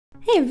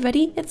Hey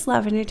everybody, it's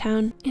Lavender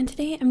Town, and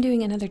today I'm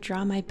doing another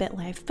Draw My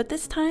Bitlife, but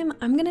this time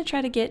I'm gonna try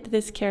to get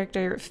this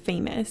character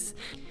famous.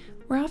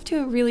 We're off to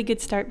a really good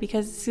start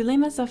because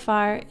Sulema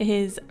Zafar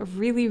is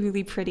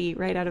really pretty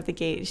right out of the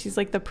gate. She's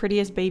like the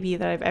prettiest baby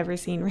that I've ever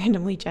seen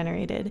randomly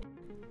generated.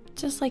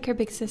 Just like her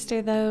big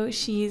sister though,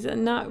 she's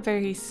not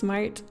very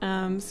smart,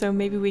 so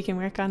maybe we can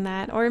work on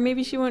that, or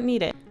maybe she won't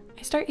need it.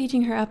 I start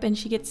aging her up and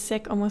she gets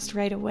sick almost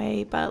right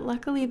away, but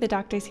luckily the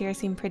doctors here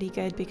seem pretty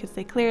good because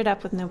they clear it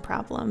up with no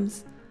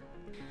problems.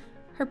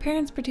 Her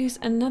parents produce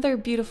another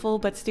beautiful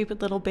but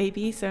stupid little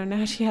baby, so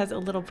now she has a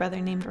little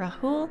brother named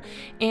Rahul,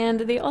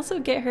 and they also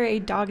get her a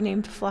dog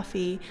named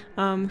Fluffy,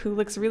 who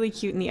looks really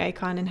cute in the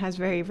icon and has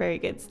very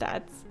good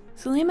stats.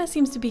 Sulema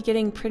seems to be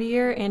getting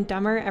prettier and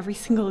dumber every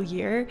single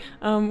year,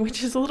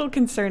 which is a little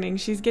concerning.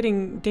 She's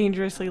getting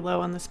dangerously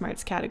low on the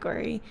smarts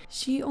category.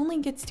 She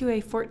only gets to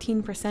a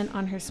 14%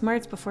 on her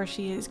smarts before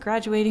she is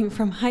graduating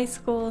from high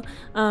school.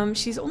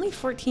 She's only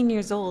 14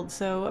 years old,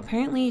 so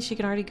apparently she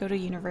can already go to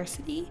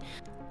university.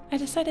 I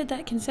decided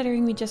that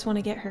considering we just want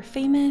to get her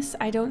famous,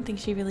 I don't think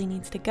she really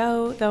needs to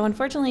go, though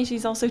unfortunately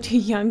she's also too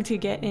young to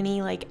get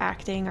any like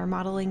acting or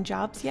modeling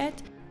jobs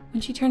yet.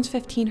 When she turns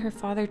 15, her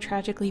father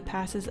tragically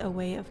passes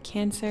away of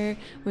cancer,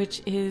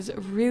 which is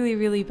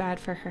really bad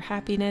for her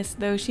happiness,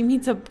 though she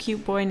meets a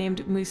cute boy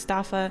named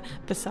Mustafa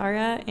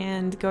Basara,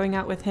 and going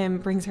out with him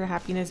brings her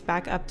happiness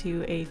back up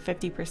to a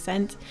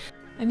 50%.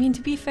 I mean,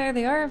 to be fair,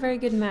 they are a very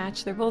good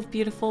match. They're both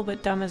beautiful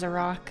but dumb as a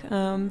rock,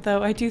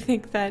 though I do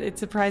think that it's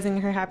surprising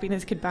her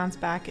happiness could bounce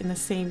back in the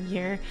same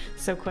year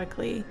so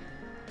quickly.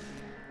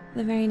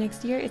 The very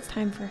next year, it's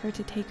time for her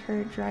to take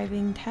her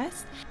driving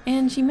test,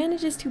 and she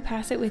manages to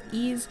pass it with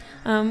ease,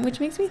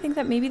 which makes me think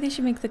that maybe they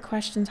should make the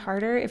questions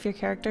harder if your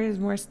character is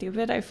more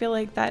stupid. I feel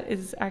like that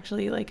is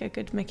actually like a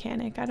good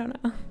mechanic, I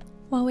don't know.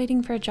 While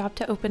waiting for a job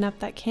to open up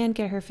that can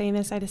get her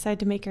famous, I decide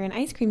to make her an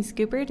ice cream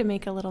scooper to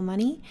make a little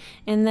money.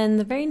 And then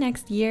the very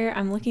next year,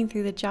 I'm looking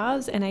through the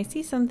jobs and I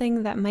see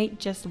something that might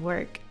just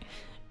work.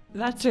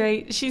 That's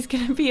right, she's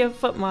gonna be a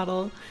foot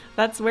model.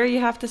 That's where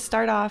you have to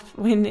start off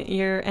when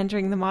you're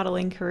entering the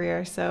modeling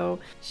career. So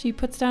she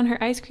puts down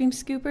her ice cream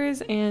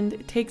scoopers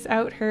and takes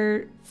out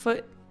her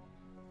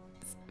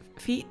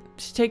feet.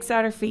 She takes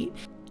out her feet.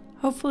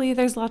 Hopefully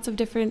there's lots of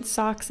different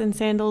socks and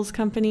sandals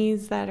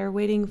companies that are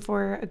waiting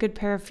for a good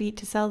pair of feet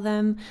to sell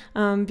them,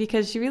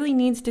 because she really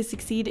needs to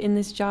succeed in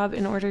this job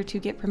in order to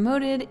get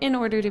promoted, in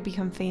order to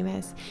become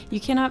famous.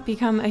 You cannot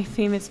become a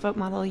famous foot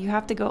model. You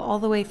have to go all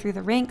the way through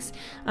the ranks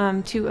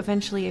to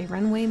eventually a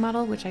runway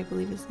model, which I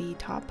believe is the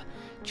top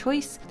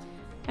choice.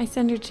 I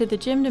send her to the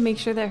gym to make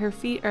sure that her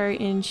feet are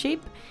in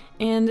shape,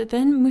 and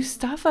then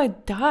Mustafa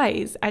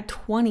dies at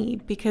 20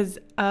 because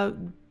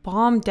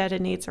bomb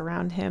detonates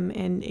around him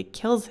and it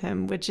kills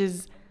him, which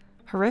is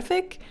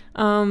horrific.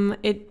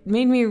 It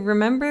made me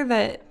remember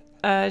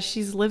that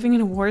she's living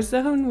in a war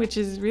zone, which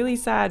is really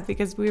sad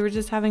because we were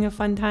just having a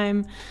fun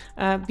time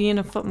being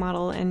a foot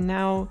model, and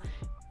now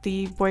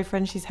the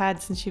boyfriend she's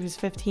had since she was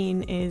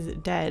 15 is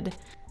dead.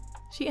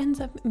 She ends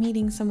up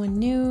meeting someone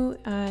new,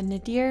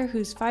 Nadir,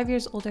 who's 5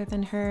 years older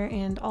than her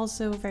and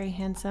also very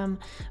handsome,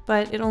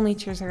 but it only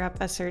cheers her up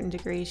a certain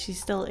degree.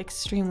 She's still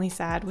extremely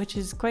sad, which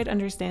is quite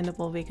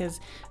understandable because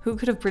who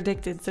could have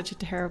predicted such a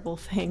terrible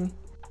thing?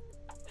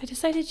 I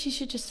decided she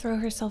should just throw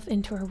herself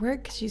into her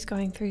work because she's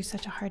going through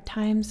such a hard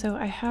time, so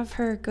I have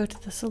her go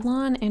to the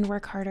salon and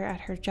work harder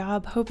at her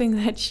job, hoping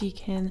that she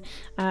can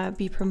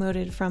be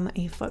promoted from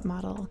a foot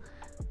model.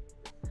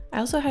 I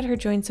also had her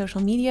join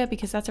social media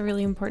because that's a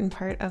really important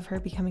part of her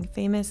becoming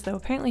famous, though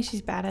apparently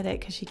she's bad at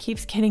it because she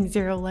keeps getting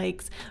 0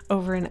 likes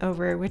over and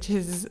over, which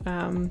is,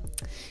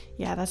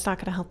 yeah, that's not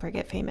gonna help her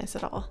get famous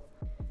at all.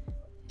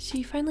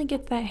 She finally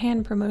gets that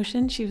hand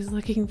promotion she was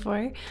looking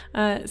for,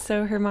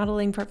 so her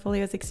modeling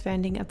portfolio is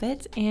expanding a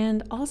bit,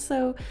 and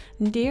also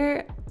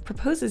Nadir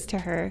proposes to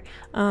her,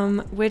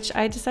 which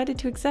I decided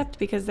to accept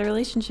because the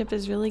relationship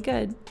is really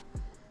good.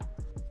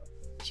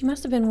 She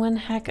must have been one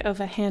heck of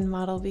a hand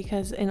model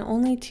because in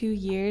only 2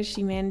 years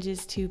she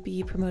manages to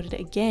be promoted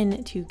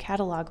again to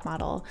catalog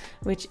model,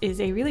 which is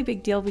a really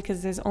big deal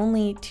because there's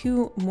only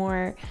 2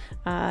 more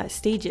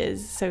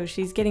stages, so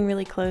she's getting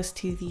really close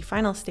to the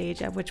final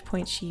stage, at which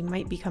point she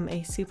might become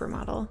a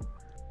supermodel.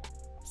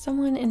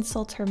 Someone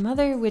insults her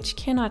mother, which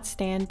cannot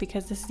stand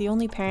because this is the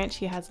only parent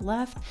she has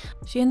left.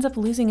 She ends up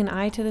losing an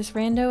eye to this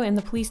rando and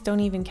the police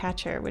don't even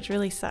catch her, which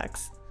really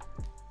sucks.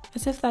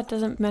 As if that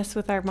doesn't mess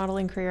with our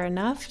modeling career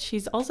enough,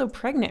 she's also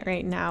pregnant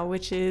right now,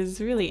 which is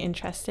really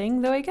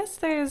interesting, though I guess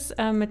there's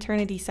a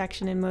maternity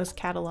section in most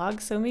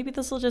catalogs, so maybe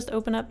this will just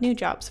open up new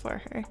jobs for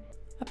her.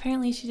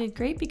 Apparently she did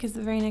great because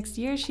the very next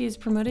year she is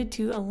promoted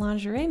to a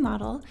lingerie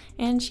model,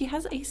 and she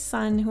has a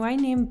son who I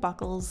named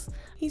Buckles.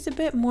 He's a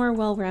bit more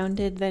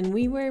well-rounded than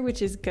we were,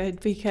 which is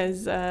good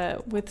because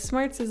with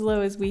smarts as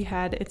low as we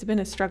had, it's been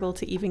a struggle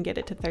to even get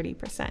it to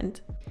 30%.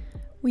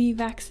 We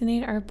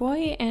vaccinate our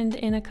boy, and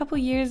in a couple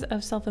years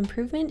of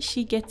self-improvement,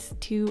 she gets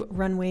to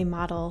runway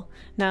model.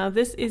 Now,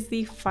 this is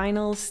the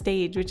final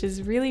stage, which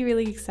is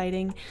really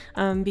exciting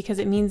because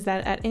it means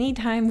that at any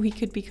time we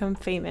could become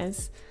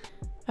famous.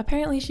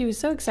 Apparently she was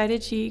so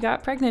excited she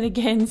got pregnant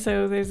again,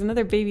 so there's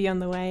another baby on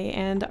the way,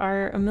 and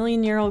our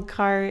a-million-year-old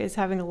car is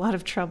having a lot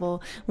of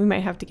trouble. We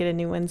might have to get a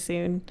new one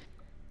soon.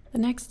 The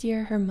next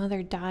year, her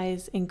mother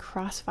dies in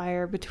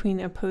crossfire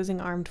between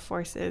opposing armed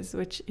forces,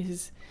 which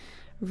is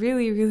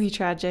really, really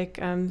tragic.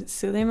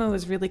 Sulema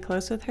was really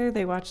close with her.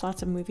 They watched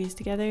lots of movies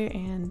together,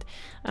 and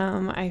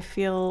I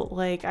feel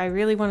like I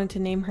really wanted to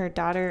name her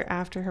daughter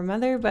after her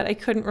mother, but I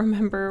couldn't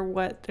remember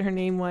what her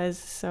name was,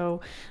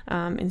 so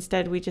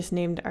instead we just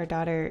named our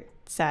daughter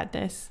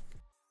Sadness.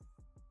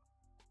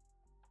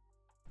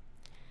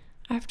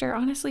 After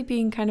honestly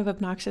being kind of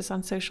obnoxious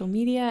on social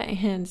media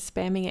and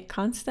spamming it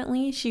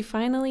constantly, she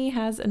finally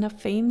has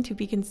enough fame to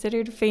be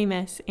considered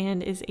famous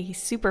and is a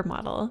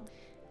supermodel.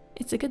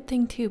 It's a good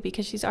thing too,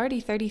 because she's already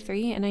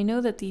 33, and I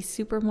know that the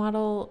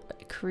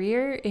supermodel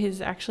career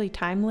is actually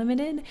time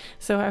limited,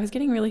 so I was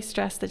getting really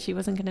stressed that she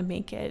wasn't going to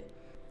make it.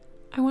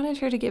 I wanted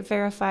her to get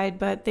verified,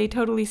 but they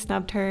totally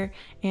snubbed her,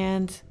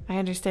 and I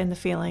understand the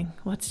feeling.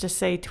 Let's just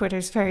say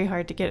Twitter's very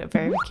hard to get a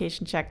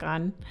verification check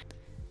on.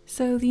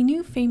 So the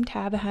new Fame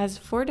tab has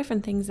 4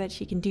 different things that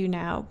she can do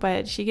now,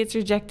 but she gets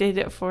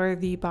rejected for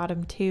the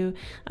bottom 2.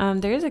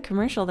 There is a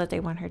commercial that they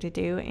want her to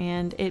do,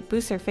 and it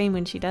boosts her fame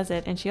when she does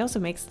it, and she also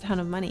makes a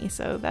ton of money,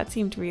 so that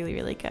seemed really,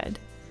 really good.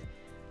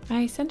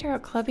 I sent her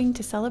out clubbing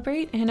to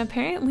celebrate, and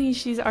apparently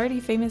she's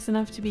already famous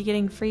enough to be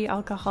getting free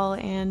alcohol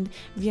and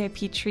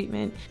VIP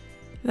treatment,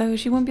 though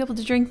she won't be able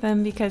to drink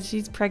them because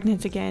she's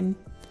pregnant again.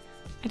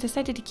 I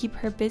decided to keep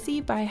her busy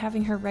by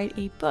having her write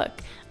a book.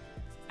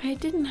 I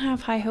didn't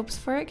have high hopes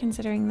for it,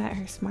 considering that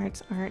her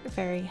smarts aren't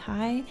very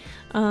high.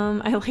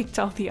 I liked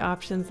all the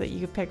options that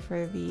you could pick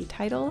for the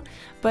title,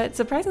 but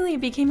surprisingly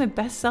it became a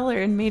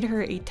bestseller and made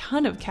her a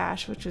ton of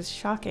cash, which was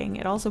shocking.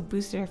 It also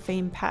boosted her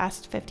fame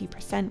past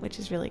 50%, which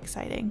is really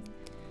exciting.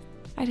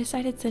 I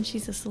decided since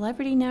she's a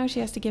celebrity now,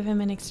 she has to give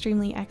him an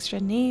extremely extra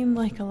name,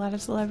 like a lot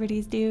of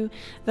celebrities do,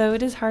 though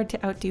it is hard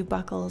to outdo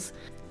Buckles.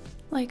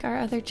 Like our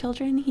other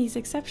children, he's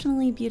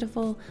exceptionally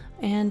beautiful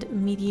and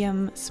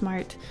medium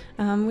smart,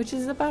 which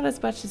is about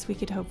as much as we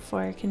could hope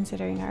for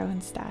considering our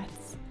own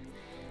stats.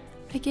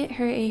 I get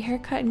her a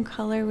haircut and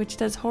color, which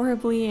does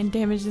horribly and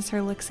damages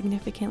her look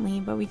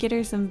significantly, but we get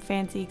her some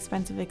fancy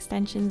expensive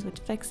extensions which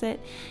fix it,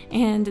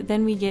 and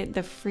then we get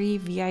the free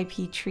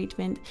VIP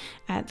treatment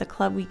at the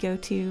club we go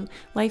to.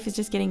 Life is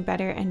just getting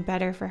better and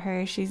better for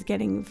her. She's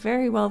getting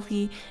very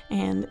wealthy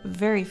and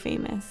very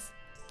famous.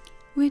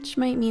 Which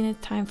might mean it's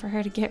time for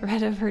her to get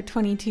rid of her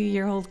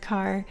 22-year-old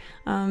car.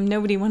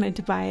 Nobody wanted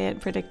to buy it,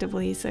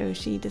 predictably, so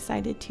she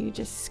decided to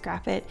just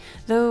scrap it.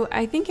 Though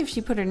I think if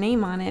she put her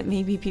name on it,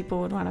 maybe people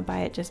would want to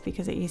buy it just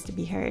because it used to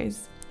be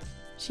hers.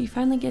 She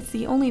finally gets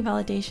the only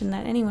validation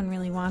that anyone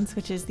really wants,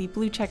 which is the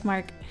blue check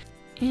mark,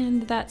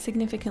 and that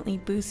significantly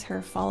boosts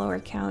her follower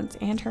count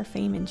and her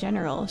fame in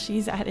general.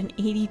 She's at an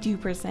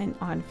 82%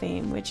 on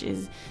fame, which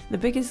is the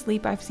biggest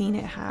leap I've seen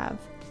it have.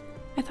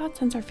 I thought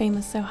since our fame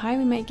was so high,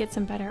 we might get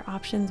some better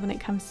options when it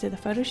comes to the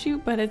photo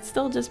shoot, but it's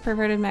still just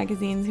perverted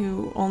magazines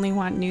who only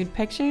want nude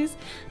pictures,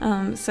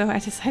 so I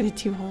decided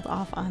to hold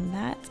off on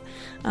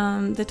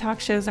that. The talk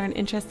shows aren't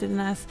interested in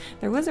us.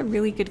 There was a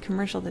really good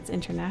commercial that's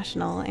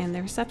international, and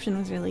the reception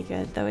was really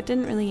good, though it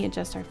didn't really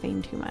adjust our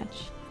fame too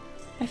much.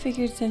 I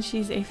figured since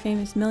she's a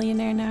famous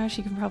millionaire now,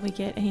 she can probably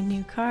get a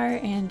new car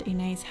and a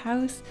nice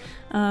house.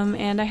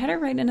 And I had her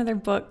write another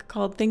book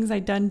called Things I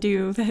Done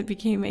Do that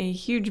became a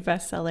huge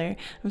bestseller.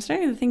 I'm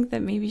starting to think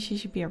that maybe she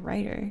should be a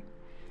writer.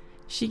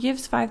 She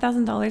gives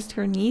 $5,000 to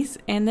her niece,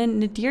 and then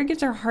Nadir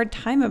gives her a hard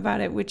time about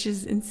it, which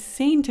is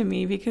insane to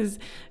me because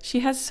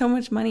she has so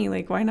much money.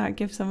 Like, why not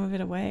give some of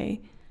it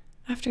away?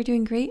 After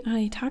doing great on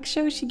a talk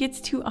show, she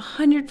gets to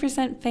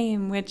 100%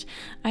 fame, which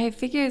I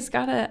figure has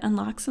gotta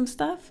unlock some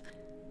stuff.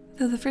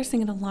 Though the first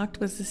thing it unlocked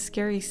was the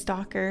scary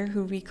stalker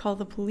who we call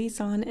the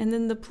police on, and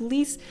then the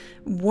police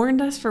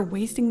warned us for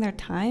wasting their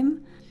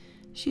time.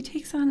 She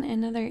takes on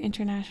another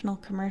international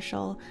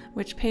commercial,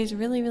 which pays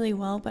really, really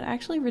well, but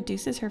actually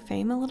reduces her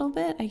fame a little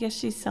bit. I guess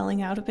she's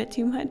selling out a bit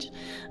too much.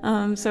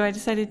 So I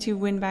decided to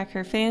win back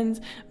her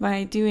fans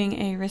by doing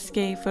a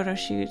risque photo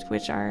shoot,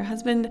 which our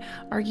husband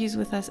argues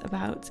with us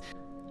about.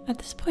 At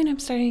this point, I'm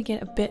starting to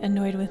get a bit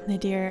annoyed with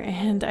Nadir,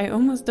 and I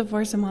almost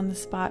divorce him on the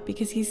spot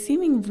because he's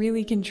seeming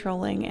really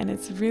controlling and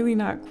it's really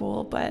not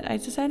cool, but I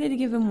decided to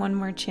give him one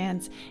more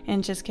chance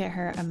and just get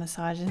her a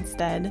massage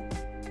instead.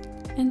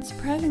 And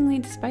surprisingly,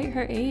 despite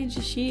her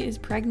age, she is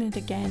pregnant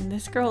again.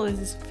 This girl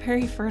is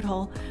very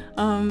fertile,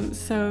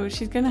 so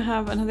she's gonna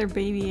have another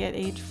baby at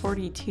age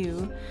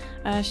 42.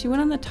 She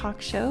went on the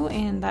talk show,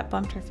 and that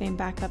bumped her fame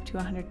back up to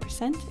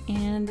 100%,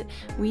 and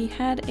we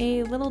had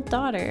a little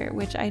daughter,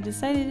 which I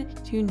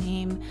decided to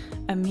name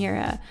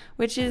Amira,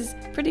 which is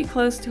pretty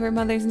close to her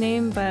mother's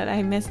name, but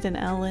I missed an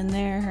L in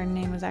there. Her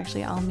name was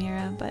actually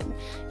Almira, but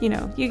you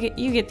know, you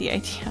get the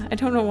idea. I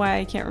don't know why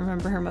I can't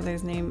remember her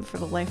mother's name for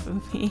the life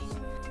of me.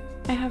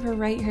 I have her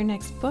write her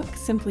next book,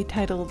 simply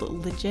titled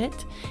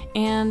Legit,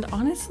 and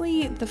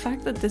honestly, the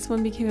fact that this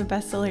one became a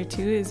bestseller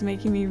too is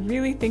making me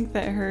really think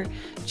that her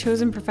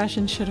chosen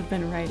profession should have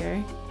been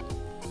writer.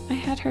 I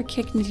had her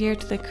kick Nadir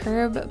to the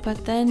curb,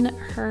 but then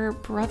her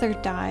brother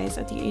dies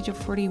at the age of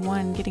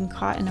 41, getting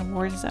caught in a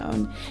war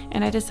zone,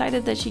 and I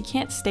decided that she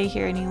can't stay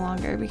here any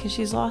longer because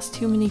she's lost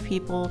too many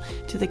people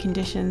to the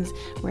conditions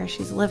where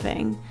she's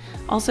living.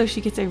 Also, she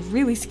gets a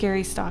really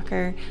scary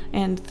stalker,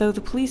 and though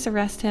the police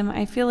arrest him,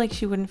 I feel like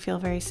she wouldn't feel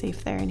very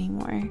safe there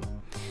anymore.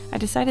 I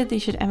decided they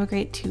should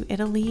emigrate to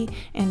Italy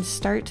and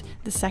start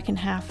the second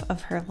half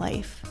of her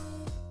life.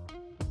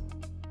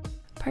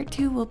 Part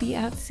 2 will be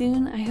out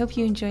soon. I hope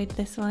you enjoyed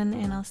this one,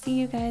 and I'll see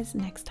you guys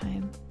next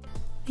time.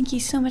 Thank you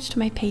so much to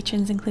my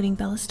patrons, including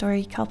Bella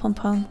Story, Cal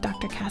Pompom,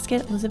 Dr.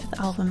 Casket, Elizabeth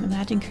Album,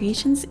 Imagine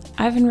Creations,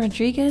 Ivan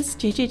Rodriguez,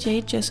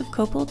 JJJ, Joseph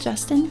Copel,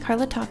 Justin,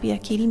 Carla Tapia,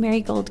 Katie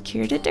Marigold,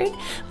 Kira Dittert,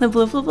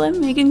 Liblivliblim,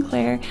 Megan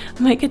Clare,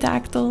 Micah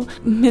Dactyl,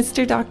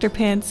 Mr. Dr.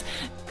 Pants,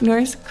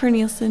 Norris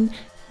Cornelison,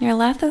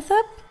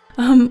 Nerlathothep,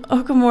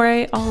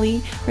 Okamore,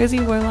 Ollie, Rosie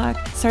Warlock,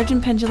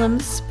 Sergeant Pendulum,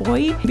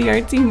 Spoy, The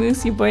Artsy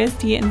Moose,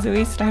 Uboyst, and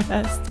Zoe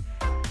Starfest.